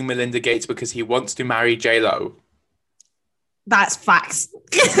is leaving Melinda Gates because he wants to marry J-Lo. That's facts.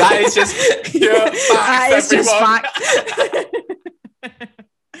 That is just pure facts, That is just everyone. facts.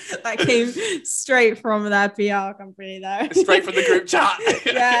 That came straight from their PR company, though. Straight from the group chat.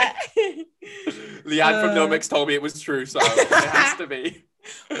 Yeah. Leanne from Nomex told me it was true, so it has to be.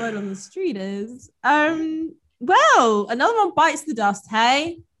 Word on the street is. Well, another one bites the dust,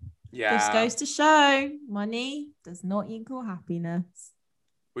 hey? Yeah. This goes to show money does not equal happiness.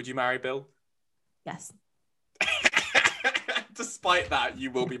 Would you marry Bill? Yes. Despite that, you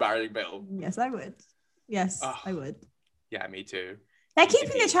will be marrying Bill. Yes, I would. Yes, Oh. I would. Yeah, me too. They're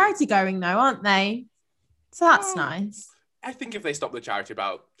keeping the charity going, though, aren't they? So that's nice. I think if they stopped the charity,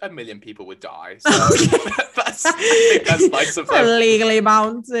 about 1 million people would die. So I think that's nice of We're them. legally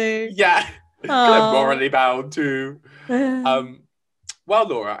bound to. Yeah, kind of morally bound too. Oh. Well,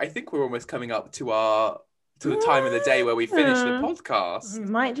 Laura, I think we're almost coming up to the time of the day where we finish the podcast. It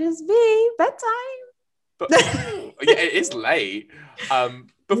might just be bedtime. But yeah, it is late.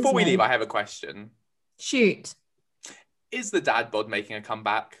 Before we leave, I have a question. Shoot. Is the dad bod making a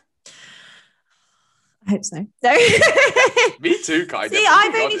comeback? I hope so. Me too, kind of. See,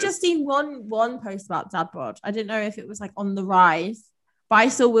 I've only just seen one post about dad bod. I didn't know if it was like on the rise, but I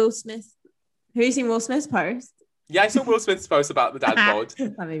saw Will Smith. Have you seen Will Smith's post? Yeah, I saw Will Smith's post about the dad bod.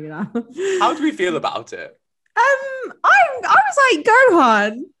 That made me laugh. How do we feel about it? I was like,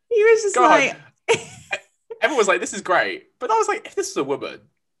 Gohan. He was just like, everyone was like, "This is great," but I was like, "If this was a woman,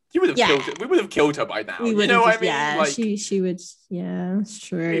 you would have killed her. We would have killed her by now." we You would know have what I mean? yeah, Like, she would. Yeah, that's be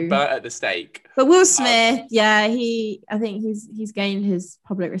true. burnt at the stake. But Will Smith, I think he's gained his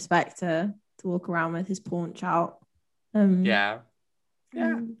public respect to walk around with his paunch out. Yeah.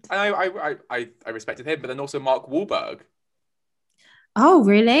 and- And I respected him, but then also Mark Wahlberg. Oh,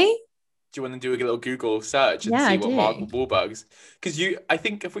 really? Do you want to do a little Google search and Yeah, see I what do. Mark Wahlberg's? Because I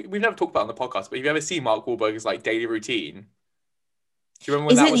think if we've never talked about it on the podcast, but have you ever seen Mark Wahlberg's like daily routine? Do you remember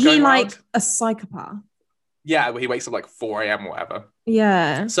when that Isn't was he going like around? a psychopath? Yeah, where he wakes up like 4 a.m. or whatever.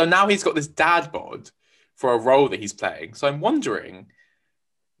 Yeah. So now he's got this dad bod for a role that he's playing. So I'm wondering,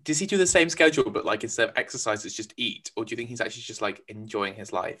 does he do the same schedule, but like instead of exercise, it's just eat? Or do you think he's actually just like enjoying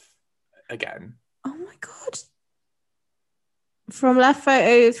his life again? Oh my God. From left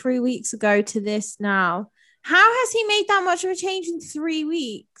photo 3 weeks ago to this now. How has he made that much of a change in 3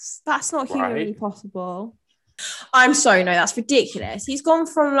 weeks? That's not humanly Right. possible. I'm sorry, no, that's ridiculous. He's gone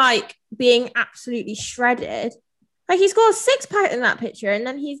from like being absolutely shredded. Like he's got a six-pack in that picture, and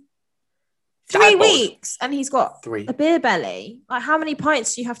then he's Dad 3 bod. weeks and he's got 3. a beer belly. Like how many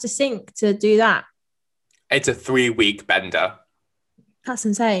pints do you have to sink to do that? It's a 3-week bender. That's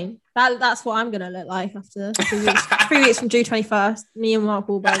insane. That's what I'm gonna look like after 3 weeks. 3 weeks from June 21st. Me and Mark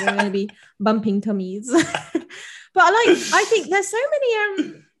Wahlberg are gonna be bumping tummies. But I think there's so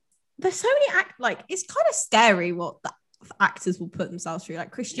many like it's kind of scary what the actors will put themselves through.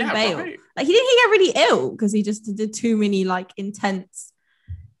 Like Christian Yeah, Bale. right. Like he get really ill because he just did too many like intense.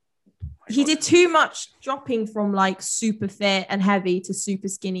 He did too much dropping from like super fit and heavy to super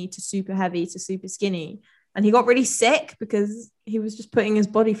skinny to super heavy to super skinny. And he got really sick because he was just putting his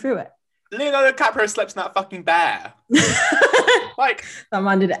body through it. Leonardo DiCaprio slept in that fucking bear. Like, That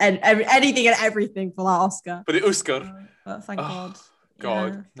man did anything and everything for that Oscar. but the Oscar. But thank Oh, God.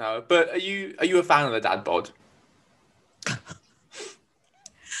 God, Yeah. no. But are you a fan of the dad bod?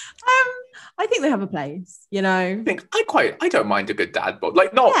 think they have a place, you know. I don't mind a good dad bod.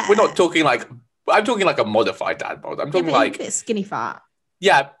 Like, not we're not talking like, I'm talking like a modified dad bod. I'm talking like a bit skinny fat.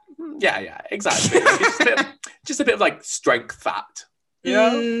 Yeah, exactly. just a bit of like strength fat, you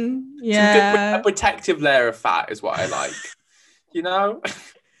know? Yeah. A protective layer of fat is what I like, you know?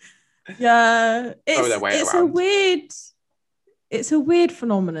 Yeah. It's a weird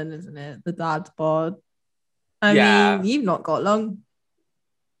phenomenon, isn't it? The dad bod. I mean, you've not got long.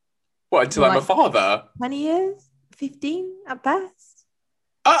 What, until I'm a father? 20 years? 15 at best?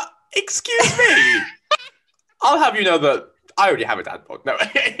 Excuse me. I'll have you know that I already have a dad bod. No,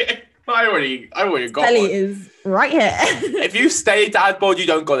 I already got Belly one. is right here. If you stay dad bod, you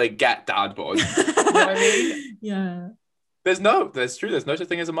don't gotta get dad bod. You know what I mean? Yeah. There's no such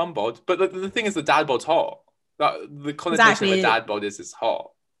thing as a mum bod. But the thing is, the dad bod's hot. The connotation of a dad bod is it's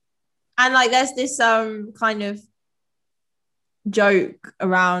hot. And like, there's this kind of joke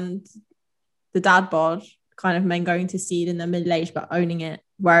around the dad bod, kind of men going to see it in their middle age but owning it.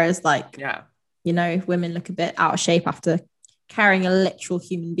 Whereas, like, you know, if women look a bit out of shape after carrying a literal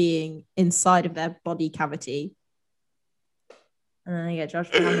human being inside of their body cavity, and then they get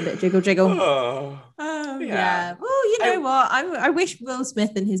judged for having a bit of jiggle. Yeah. Well, you know what? I wish Will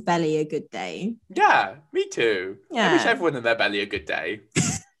Smith and his belly a good day. Yeah, me too. Yeah. I wish everyone and their belly a good day.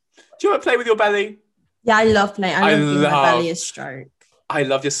 Do you want to play with your belly? Yeah, I love playing. I love giving my belly a stroke. I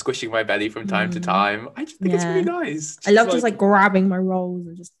love just squishing my belly from time to time. I just think it's really nice. I love just like grabbing my rolls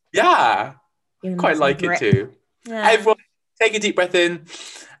and just quite like it too. Yeah. Everyone, take a deep breath in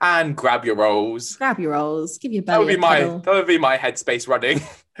and grab your rolls. Grab your rolls. Give your belly that would be my headspace running.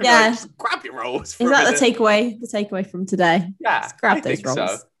 Yeah, just grab your rolls. Is that the takeaway? The takeaway from today? Yeah, just grab those rolls.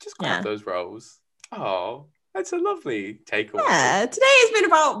 So. Just grab those rolls. Oh. That's a lovely takeaway. Yeah, today has been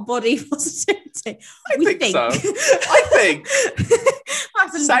about body positivity. I think so. I think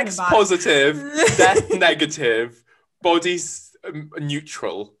sex positive, death negative, bodies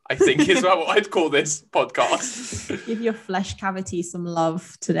neutral, I think is what I'd call this podcast. Give your flesh cavity some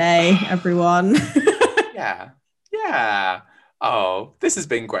love today, everyone. Yeah. Oh, this has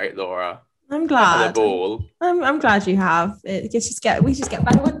been great, Laura. I'm glad. Had a ball. I'm glad you have. We just get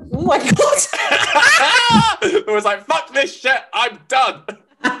back. Oh my god! It was like, fuck this shit. I'm done.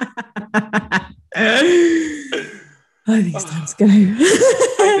 I think it's time to go.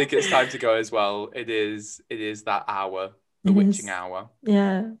 I think it's time to go as well. It is that hour, the witching hour.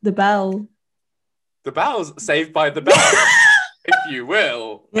 Yeah, the bell. The bell's saved by the bell, if you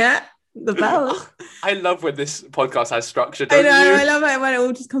will. Yeah. The bell. I love when this podcast has structure, don't you? I love it when it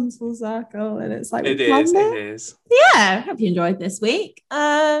all just comes full circle and it's like it is. Yeah, hope you enjoyed this week.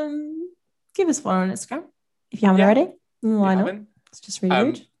 Give us a follow on Instagram if you haven't already. Why not? It's just really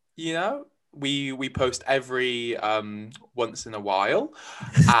rude. You know, we post every once in a while.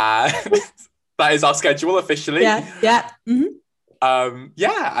 That is our schedule officially. Yeah. Mm-hmm.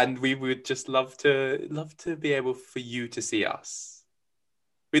 And we would just love to be able for you to see us.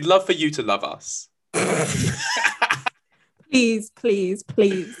 We'd love for you to love us. Please.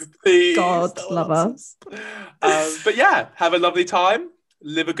 God, love us. But yeah, have a lovely time.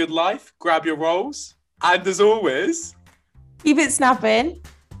 Live a good life. Grab your rolls. And as always, keep it snapping.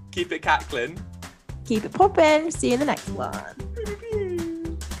 Keep it cackling. Keep it popping. See you in the next one.